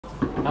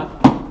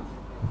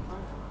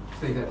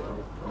Steve, that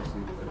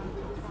obviously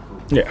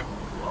difficult. Yeah.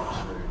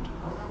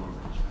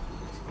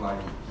 Explain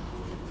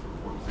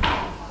what you think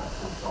that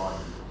full time.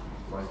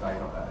 Whereas they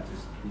not that,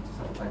 you just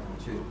have to take on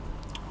the chin.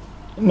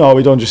 No,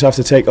 we don't just have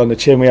to take on the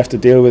chin. We have to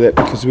deal with it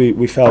because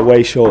we fell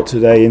way short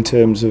today in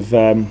terms of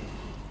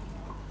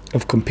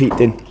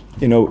competing.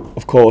 You know,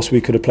 of course,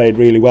 we could have played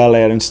really well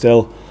there and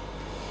still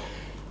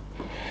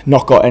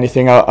not got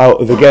anything out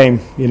of the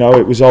game. You know,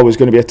 it was always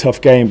going to be a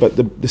tough game,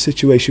 but the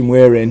situation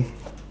we're in,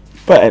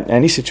 but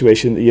any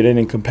situation that you're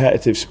in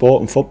competitive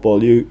sport and football,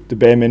 the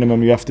bare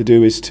minimum you have to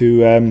do is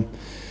to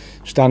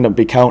stand up,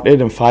 be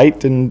counted and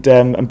fight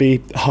and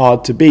be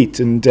hard to beat.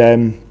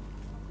 And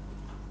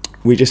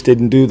we just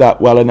didn't do that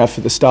well enough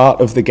at the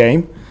start of the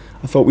game.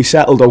 I thought we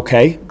settled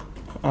okay.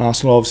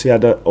 Arsenal obviously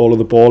had all of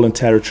the ball and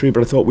territory,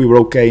 but I thought we were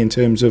okay in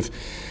terms of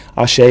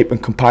our shape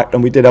and compact,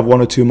 and we did have one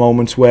or two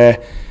moments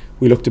where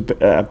we looked a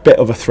bit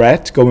of a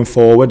threat going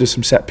forward. There's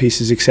some set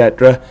pieces,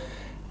 etc.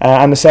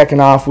 And the second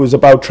half was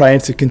about trying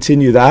to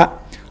continue that,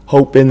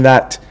 hoping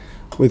that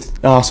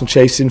with Arsenal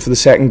chasing for the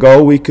second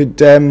goal, we could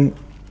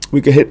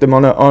hit them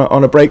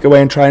on a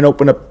breakaway and try and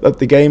open up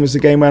the game as the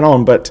game went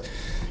on. But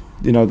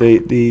you know,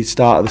 the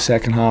start of the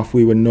second half,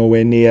 we were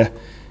nowhere near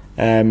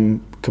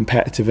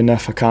competitive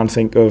enough. I can't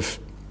think of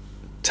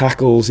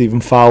tackles,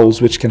 even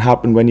fouls, which can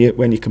happen when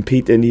you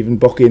compete in, even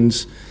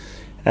bookings,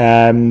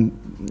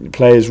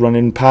 players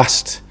running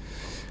past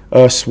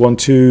us,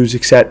 1-2s,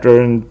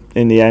 etc. And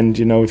in the end,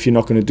 you know, if you're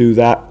not going to do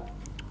that,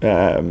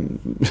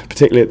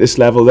 particularly at this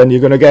level, then you're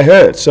going to get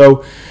hurt.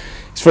 So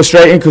it's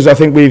frustrating because I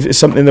think it's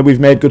something that we've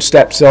made good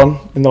steps on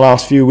in the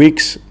last few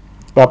weeks,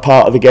 that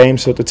part of the game.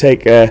 So to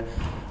take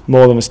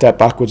more than a step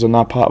backwards on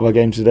that part of our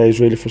game today is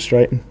really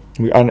frustrating,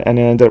 and it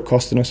ended up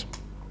costing us.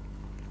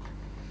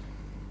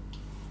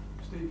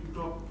 Steve, you've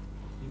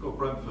got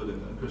Brentford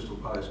and Crystal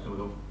Palace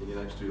coming up in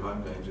your next two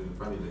home games in the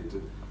Premier League.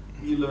 Do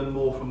you learn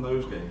more from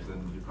those games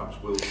than you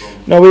perhaps will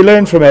from? No, we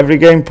learn from every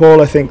game,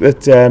 Paul. I think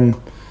that,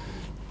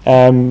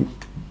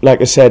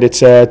 like I said,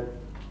 it's a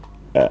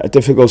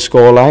difficult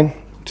scoreline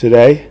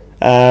today,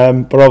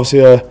 but obviously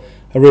a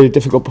really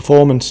difficult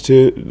performance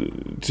to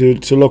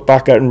look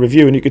back at and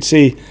review. And you could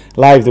see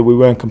live that we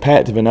weren't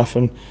competitive enough.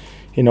 And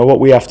you know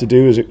what we have to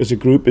do as a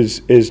group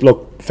is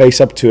look,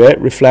 face up to it,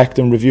 reflect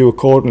and review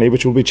accordingly,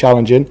 which will be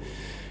challenging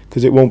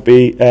because it won't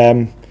be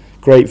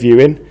great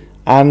viewing,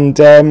 and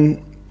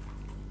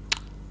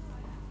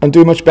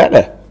do much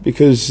better,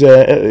 because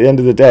at the end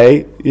of the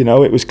day, you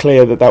know, it was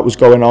clear that was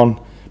going on,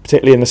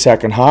 particularly in the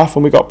second half,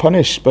 and we got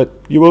punished. But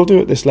you will do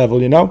at this level,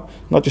 you know,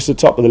 not just the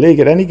top of the league,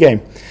 at any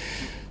game.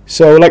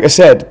 So like I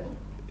said,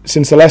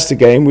 since the Leicester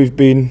game, we've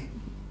been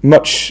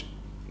much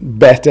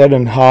better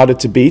and harder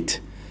to beat,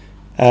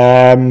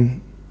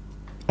 and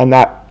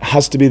that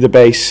has to be the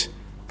base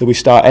that we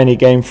start any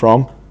game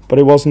from, but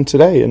it wasn't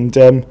today. And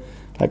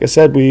like I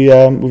said, we've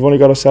only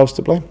got ourselves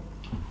to blame.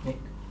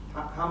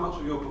 How much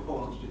of your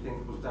performance do you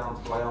think was down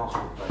to the way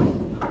Arsenal played? They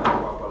played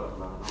quite well at the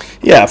moment.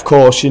 Yeah, of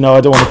course. You know,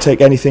 I don't want to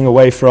take anything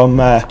away from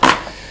Arsenal.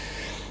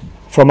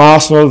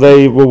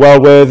 They were well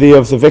worthy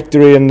of the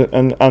victory and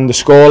the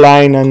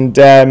scoreline.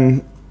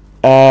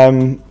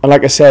 And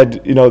like I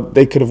said, you know,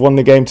 they could have won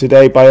the game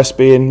today by us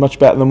being much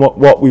better than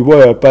what we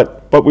were,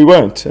 but we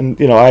weren't. And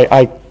you know,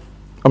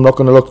 I'm not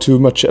going to look too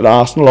much at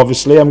Arsenal.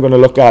 Obviously, I'm going to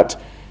look at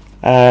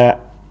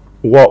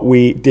what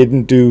we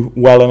didn't do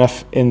well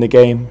enough in the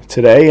game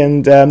today,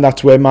 and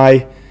that's where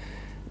my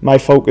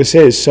focus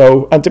is.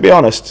 So, and to be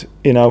honest,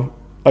 you know,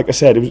 like I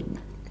said, it was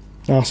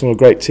Arsenal, a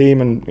great team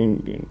and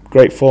in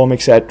great form,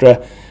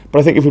 etc. But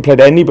I think if we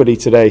played anybody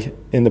today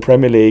in the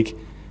Premier League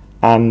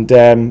and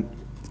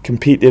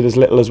competed as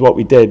little as what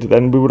we did,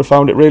 then we would have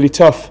found it really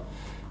tough.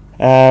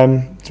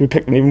 So we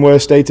picked an even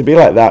worse day to be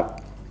like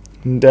that.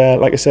 And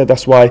like I said,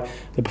 that's why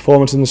the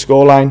performance and the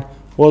scoreline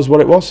was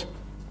what it was.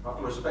 I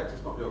respect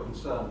it's not your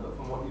concern, but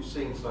from what you've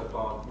seen so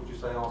far, would you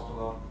say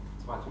Arsenal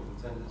are title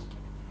contenders?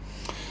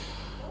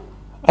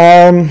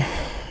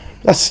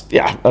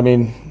 Yeah, I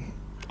mean,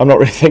 I'm not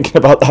really thinking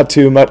about that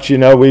too much. You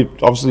know, we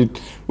obviously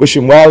wish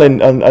him well in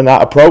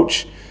that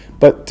approach,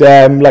 but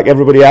like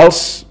everybody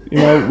else, you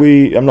know,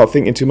 I'm not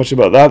thinking too much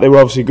about that. They were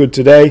obviously good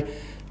today,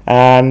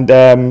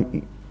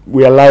 and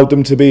we allowed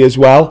them to be as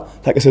well.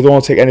 Like I said, I don't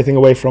want to take anything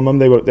away from them.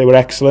 They were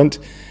excellent,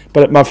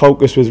 but my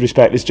focus, with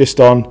respect, is just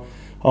on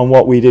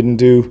what we didn't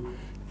do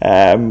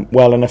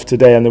well enough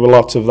today, and there were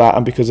lots of that.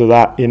 And because of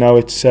that, you know,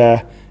 it's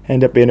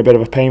ended up being a bit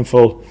of a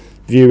painful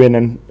viewing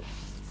and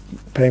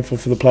painful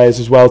for the players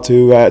as well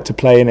to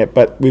play in it.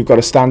 But we've got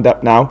to stand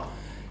up now.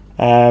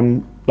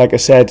 Like I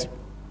said,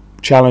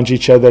 challenge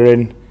each other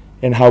in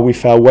how we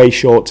fell way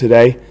short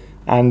today,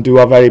 and do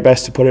our very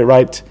best to put it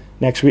right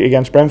next week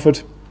against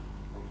Brentford.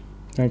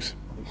 Thanks.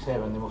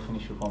 Sarah, and then we'll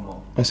finish with one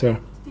more. Yes, sir.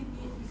 Steve,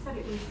 you said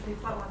it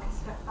felt like a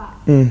step back,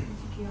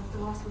 particularly after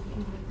last week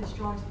and the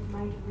strides we've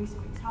made in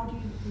recent weeks. How do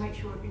you make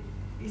sure it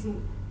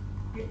doesn't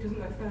go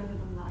further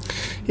than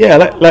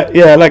that?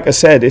 Yeah, like I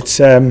said,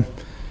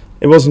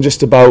 it wasn't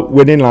just about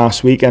winning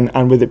last week,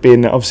 and with it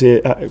being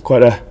obviously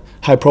quite a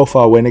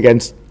high-profile win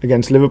against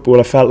Liverpool.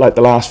 I felt like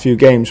the last few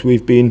games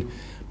we've been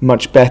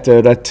much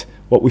better at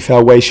what we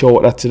fell way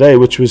short at today,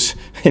 which was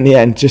in the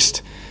end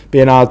just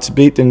being hard to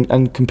beat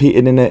and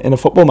competing in a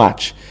football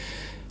match.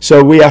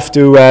 So we have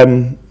to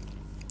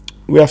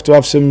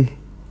have some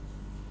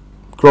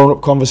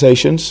grown-up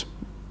conversations,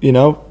 you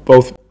know,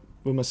 both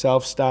with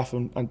myself, staff,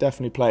 and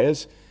definitely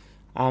players,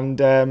 and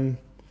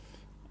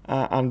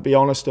be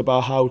honest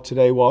about how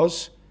today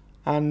was,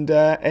 and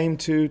aim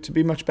to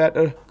be much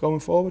better going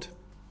forward.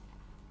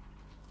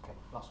 Okay,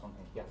 last one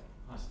here. Yeah.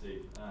 Hi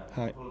Steve.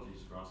 Hi.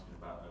 Apologies for asking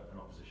about an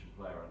opposition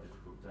player on a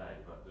difficult day,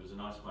 but there was a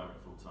nice moment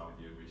full time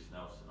with you and Reece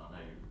Nelson. I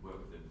know you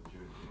worked with him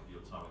during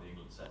your time with the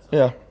England setup.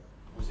 Yeah.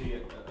 Was he a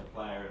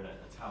player and a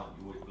talent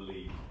you always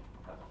believed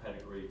had the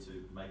pedigree to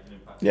make an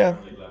impact Yeah.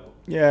 at the league level?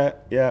 Yeah.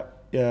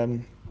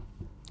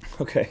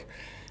 Okay,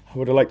 I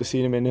would have liked to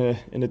seen him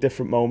in a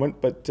different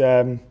moment, but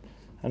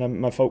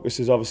my focus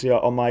is obviously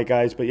on my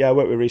guys. But yeah, I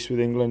worked with Reece with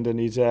England, and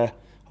he's I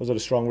was at a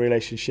strong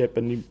relationship,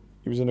 and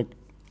he was in a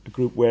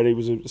group where he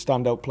was a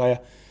standout player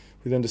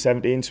with under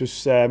 17s.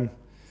 So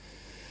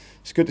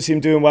it's good to see him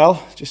doing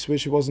well. Just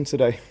wish it wasn't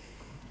today.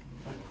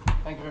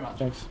 Thank you very much.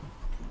 Thanks.